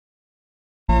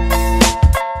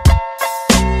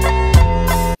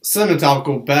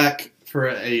Cinematopical back for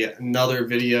another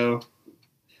video.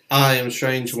 I am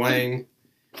Strange Wang.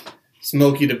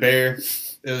 Smokey the Bear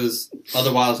is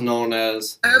otherwise known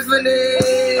as Anthony.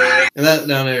 And that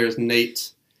down there is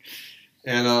Nate.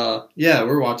 And yeah,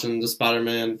 we're watching the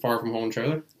Spider-Man Far From Home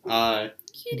trailer.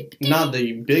 Not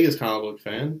the biggest comic book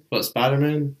fan, but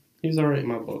Spider-Man, he's alright in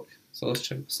my book. So let's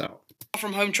check this out. Far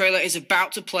From Home trailer is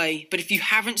about to play, but if you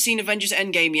haven't seen Avengers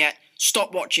Endgame yet,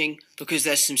 stop watching because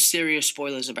there's some serious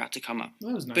spoilers about to come up.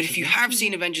 That was nice. But if you have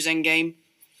seen Avengers Endgame,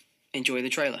 enjoy the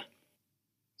trailer.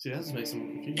 See, that's makes some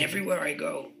confusion. Everywhere I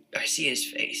go, I see his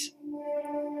face.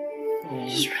 I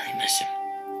just really miss him.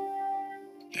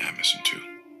 Yeah, I miss him too.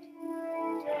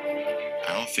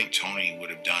 I don't think Tony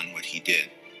would have done what he did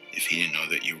if he didn't know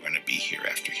that you were going to be here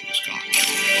after he was gone.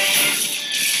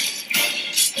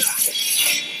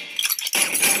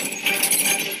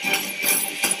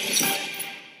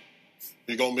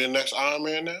 You gonna be the next Iron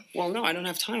Man now? Well, no, I don't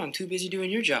have time. I'm too busy doing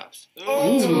your jobs.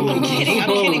 Oh. I'm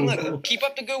kidding. Look, keep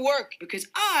up the good work because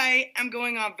I am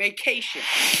going on vacation.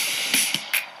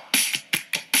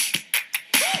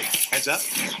 Heads up,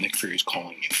 Nick Fury's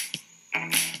calling you. I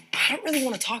don't really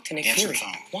want to talk to Nick Answer Fury. the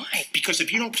phone. Why? Because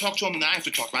if you don't talk to him, then I have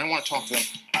to talk to him. I don't want to talk to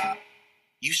him.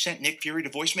 You sent Nick Fury to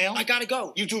voicemail? I gotta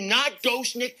go. You do not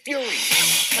ghost Nick Fury.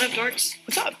 What up, dorks?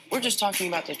 What's up? We're just talking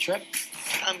about the trip.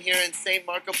 I'm here in St.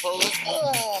 Marco Polo.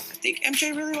 Oh, I think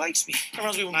MJ really likes me. That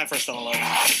reminds me when I first fell in love.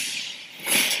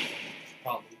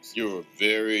 Problems. You're a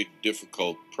very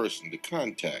difficult person to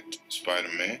contact,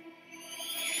 Spider-Man.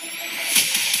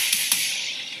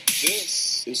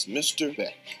 This is Mr.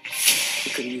 Beck.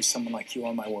 We could have used someone like you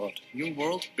on my world. Your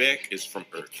world? Beck is from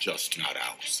Earth, just not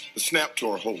ours. The snap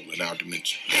tore a hole in our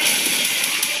dimension.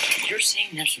 You're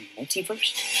saying there's a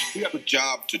multiverse? We have a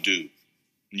job to do,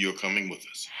 and you're coming with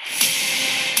us.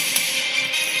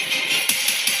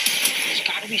 There's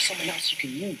gotta be someone else you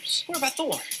can use. What about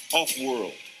Thor?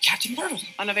 Off-world. Captain Marvel.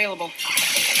 Unavailable.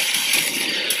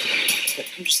 But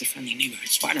I'm just a friendly neighborhood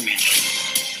Spider-Man.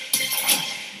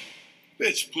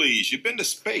 Bitch, please, you've been to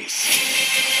space.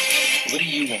 What do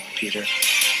you want, Peter?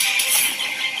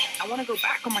 I want to go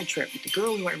back on my trip with the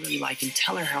girl who I really like and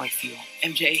tell her how I feel.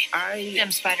 MJ, I am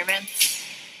Spider-Man.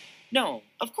 No,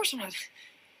 of course I'm not.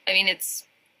 I mean, it's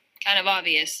kind of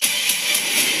obvious.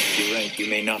 You're right, you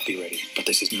may not be ready, but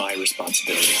this is my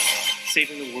responsibility.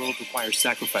 Saving the world requires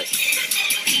sacrifices.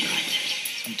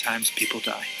 Sometimes people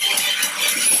die.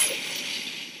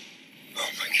 Oh,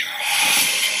 my God.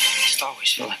 I just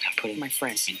always feel like I'm putting my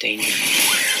friends in danger.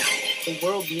 The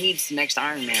world needs the next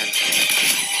Iron Man.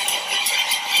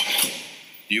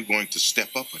 You going to step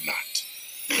up or not?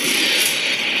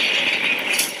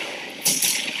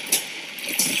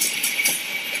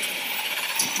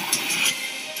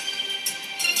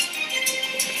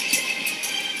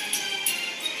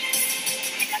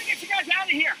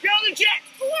 Here, get on the jet!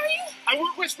 Who are you? I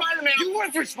work with Spider-Man. You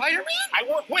work for Spider-Man? I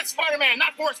work with Spider-Man,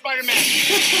 not for Spider-Man.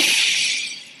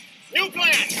 New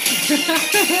plan!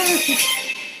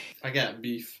 I got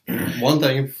beef. One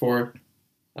thing before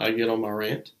I get on my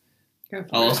rant.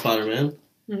 I love Spider-Man.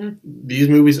 Mm-hmm. These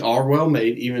movies are well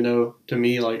made, even though to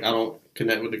me, like, I don't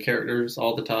connect with the characters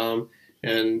all the time,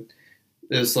 and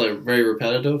it's like very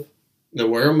repetitive. They're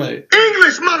well made.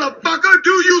 English, motherfucker!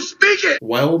 Do you speak it?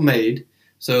 Well made.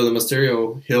 So the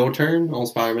Mysterio heel turn on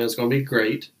Spider-Man is going to be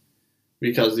great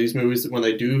because these movies, when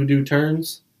they do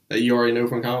turns that you already know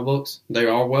from comic books, they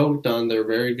are well done. They're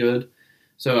very good.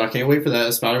 So I can't wait for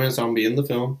that. Spider-Man's going to be in the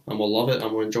film. I'm going to love it.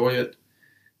 I'm going to enjoy it.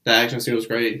 The action scene was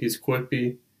great. He's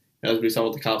quippy, as we saw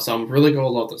with the cops. So I'm really going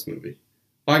to love this movie.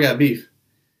 But I got beef.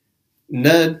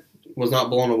 Ned was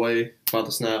not blown away by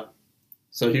the snap.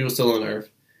 So he was still on Earth.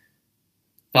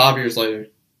 5 years later.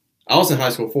 I was in high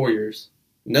school 4 years.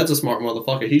 Ned's a smart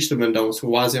motherfucker. He should have been done with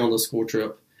school. Why is he on the school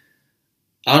trip?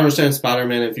 I understand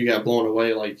Spider-Man if you got blown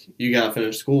away, like, you gotta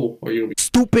finish school or you'll be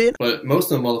stupid. But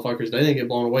most of them motherfuckers, they didn't get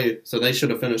blown away, so they should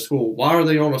have finished school. Why are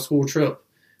they on a school trip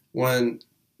when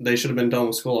they should have been done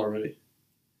with school already?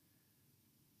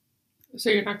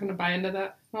 So you're not going to buy into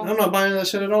that? I'm not buying that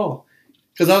shit at all.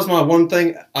 Because that was my one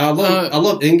thing. I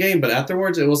love in-game, but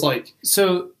afterwards it was like...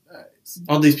 So...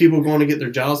 all these people going to get their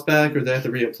jobs back, or they have to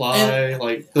reapply,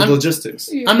 like the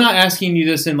logistics. Yeah. I'm not asking you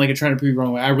this in like a trying to prove you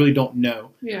wrong way. I really don't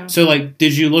know. Yeah. So like,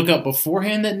 did you look up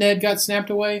beforehand that Ned got snapped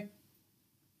away?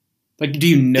 Like, do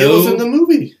you know? It was in the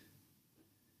movie.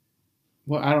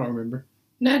 Well, I don't remember.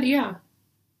 Ned, yeah.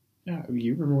 Yeah,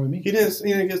 you remember with me. He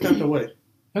didn't get snapped away.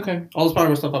 Okay. All the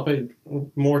Spider-Man stuff I paid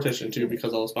more attention to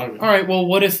because all the Spider-Man. All right. Well,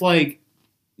 what if like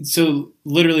So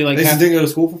literally, like They just didn't go to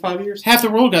school for 5 years. half the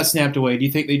world got snapped away. Do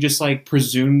you think they just like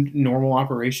presumed normal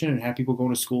operation and had people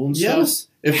going to school and stuff? Yes.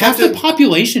 If Half the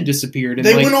population disappeared. And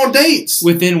they like, went on dates.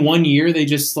 within 1 year, they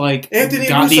just like Anthony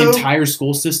got the Russo- entire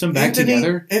school system back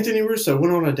together. Anthony Russo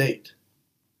went on a date.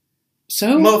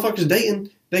 So, Motherfuckers dating,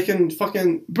 they can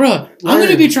fucking... bruh, I'm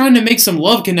going to be trying to make some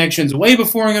love connections way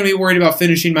before I'm going to be worried about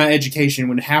finishing my education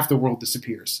when half the world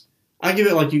disappears. I give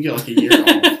it like you get like a year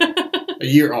off. A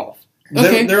year off.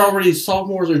 Okay. They're already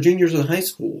sophomores or juniors in high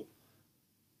school.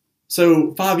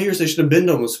 So 5 years they should have been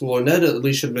done with school, or Ned at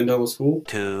least should have been done with school.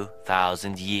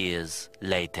 2,000 years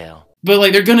later. But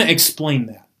like they're going to explain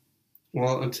that.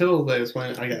 Well, until they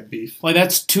explain it, I got beef. Like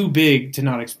that's too big to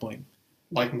not explain.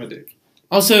 Like my dick.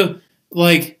 Also,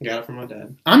 like Got it from my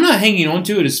dad. I'm not hanging on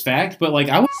to it as fact, but like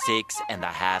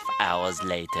 6.5 hours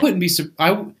later. wouldn't be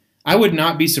I would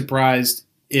not be surprised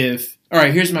if. All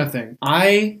right, here's my thing.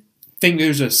 I think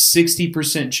there's a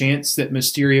 60% chance that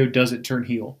Mysterio doesn't turn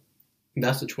heel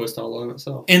That's a twist all in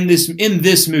itself. in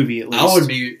this movie. At least I would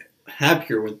be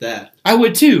happier with that. I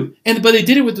would too. But they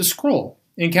did it with the Skrull.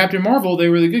 In Captain Marvel, they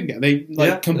were the good guy.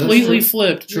 They completely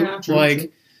flipped. True.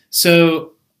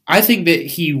 So I think that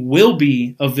he will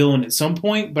be a villain at some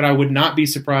point, but I would not be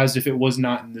surprised if it was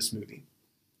not in this movie,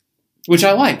 which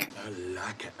I like. I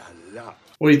like it a lot.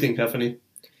 What do you think, Tiffany?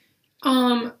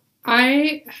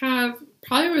 I have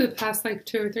probably over the past like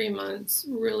 2 or 3 months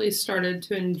really started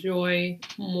to enjoy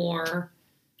more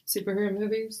superhero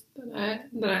movies than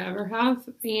I ever have,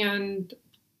 and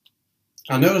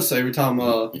I noticed every time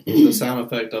the sound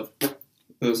effect of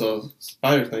those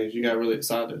spider things, you got really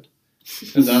excited.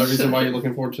 Is that a reason why you're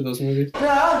looking forward to those movies?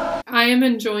 I am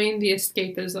enjoying the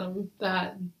escapism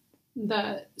that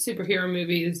superhero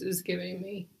movies is giving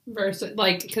me versus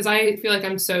like because I feel like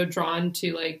I'm so drawn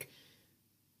to like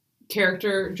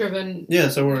character driven. Yeah,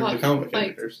 so we're the comic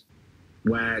characters.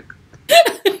 Whack.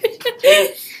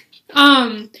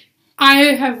 I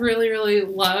have really, really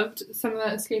loved some of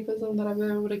that escapism that I've been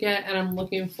able to get, and I'm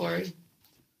looking forward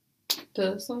to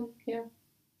this one. Yeah.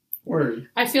 Word.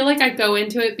 I feel like I go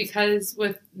into it because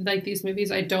with like these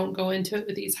movies, I don't go into it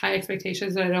with these high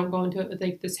expectations, and I don't go into it with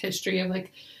like this history of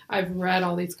like I've read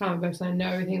all these comic books and I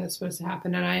know everything that's supposed to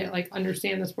happen, and I like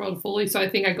understand this world fully. So I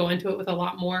think I go into it with a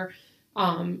lot more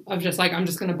of just like I'm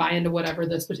just going to buy into whatever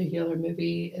this particular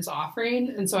movie is offering,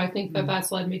 and so I think that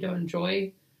that's led me to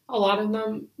enjoy a lot of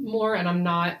them more, and I'm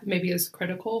not maybe as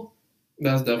critical.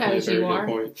 That's definitely as a very you good are.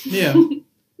 point. Yeah.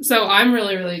 So I'm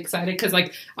really, really excited because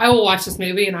like I will watch this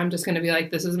movie and I'm just going to be like,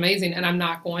 this is amazing, and I'm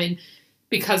not going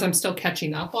because I'm still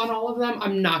catching up on all of them.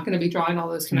 I'm not going to be drawing all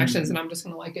those connections, and I'm just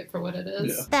going to like it for what it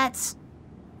is. Yeah. That's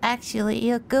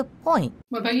actually a good point.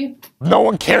 What about you? No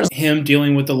one cares. Him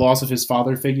dealing with the loss of his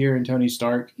father figure in Tony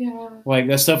Stark. Yeah. Like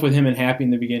that stuff with him and Happy in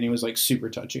the beginning was like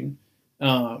super touching.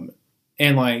 And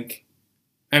like,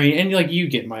 I mean, and like you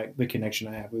get the connection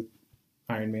I have with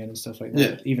Iron Man and stuff like that.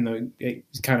 Yeah. Even though it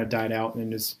kind of died out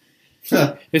and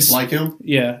It's like him?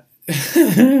 Yeah.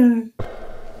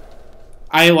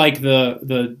 I like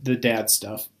the dad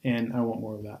stuff, and I want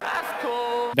more of that. That's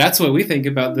cool. That's what we think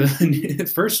about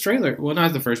the first trailer. Well,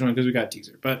 not the first one because we got a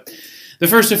teaser, but the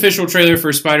first official trailer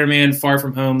for Spider-Man: Far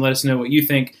From Home. Let us know what you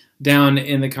think down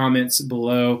in the comments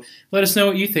below. Let us know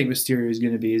what you think Mysterio is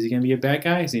going to be. Is he going to be a bad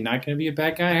guy? Is he not going to be a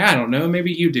bad guy? I don't know.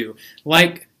 Maybe you do.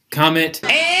 Like, comment,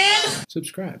 and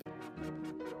subscribe.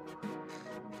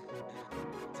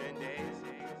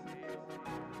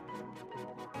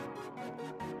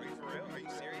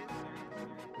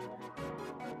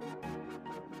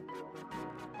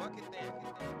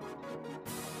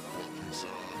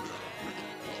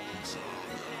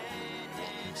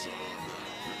 Saga.